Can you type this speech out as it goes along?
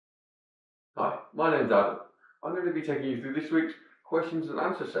Hi, my name's Adam. I'm going to be taking you through this week's questions and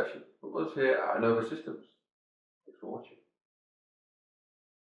answer session from us here at Nova Systems. Thanks for watching.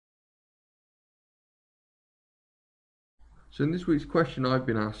 So in this week's question I've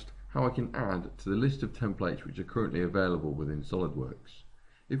been asked how I can add to the list of templates which are currently available within SolidWorks.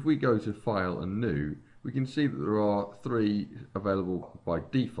 If we go to File and New, we can see that there are 3 available by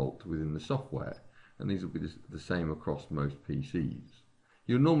default within the software, and these will be the same across most PCs.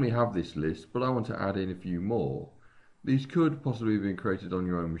 You'll normally have this list, but I want to add in a few more. These could possibly have been created on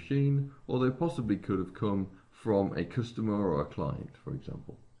your own machine, or they possibly could have come from a customer or a client, for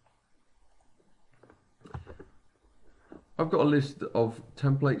example. I've got a list of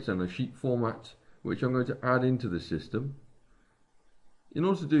templates and a sheet format which I'm going to add into the system. In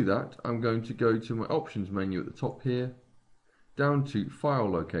order to do that, I'm going to go to my options menu at the top here, down to File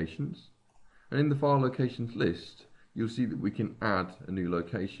Locations, and in the File Locations list you'll see that we can add a new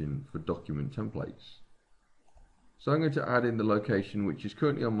location for document templates. So I'm going to add in the location which is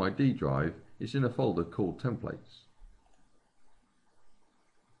currently on my D drive. It's in a folder called Templates.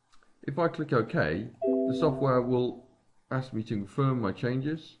 If I click OK, the software will ask me to confirm my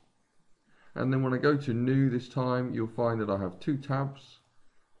changes, and then when I go to New this time, you'll find that I have 2 tabs.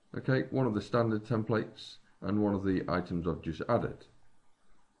 Okay, one of the standard templates and one of the items I've just added.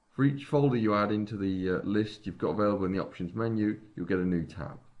 For each folder you add into the list you've got available in the options menu, you'll get a new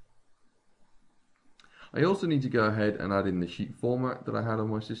tab. I also need to go ahead and add in the sheet format that I had on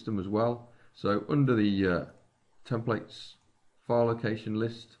my system as well. So under the templates file location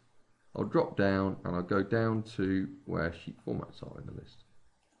list, I'll drop down and I'll go down to where sheet formats are in the list.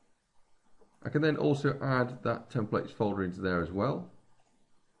 I can then also add that templates folder into there as well.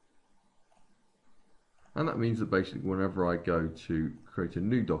 And that means that basically whenever I go to create a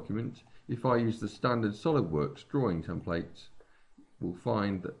new document, if I use the standard SolidWorks drawing template, we'll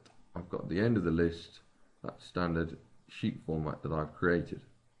find that I've got at the end of the list that standard sheet format that I've created.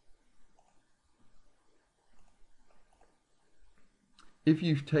 If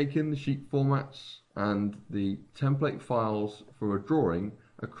you've taken the sheet formats and the template files for a drawing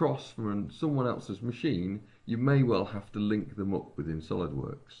across from someone else's machine, you may well have to link them up within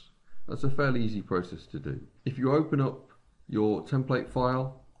SolidWorks. That's a fairly easy process to do. If you open up your template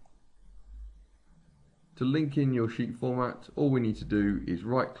file, to link in your sheet format, all we need to do is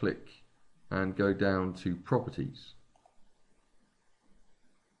right click and go down to Properties.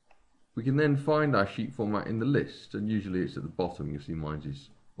 We can then find our sheet format in the list, and usually it's at the bottom. You'll see mine is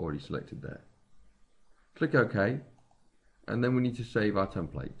already selected there. Click OK, and then we need to save our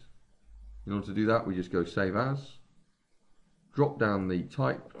template. In order to do that, we just go Save As, drop down the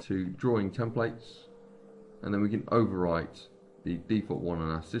type to Drawing Templates, and then we can overwrite the default one on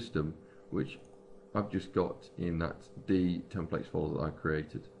our system, which I've just got in that D templates folder that I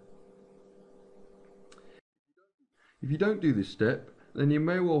created. If you don't do this step, then you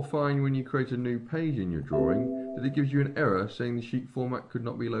may well find when you create a new page in your drawing that it gives you an error saying the sheet format could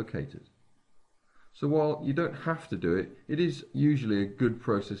not be located. So while you don't have to do it, it is usually a good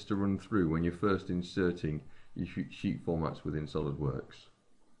process to run through when you're first inserting your sheet formats within SolidWorks.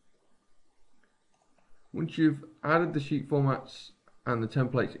 Once you've added the sheet formats and the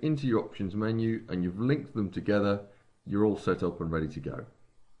templates into your options menu and you've linked them together, you're all set up and ready to go.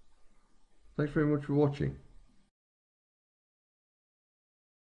 Thanks very much for watching.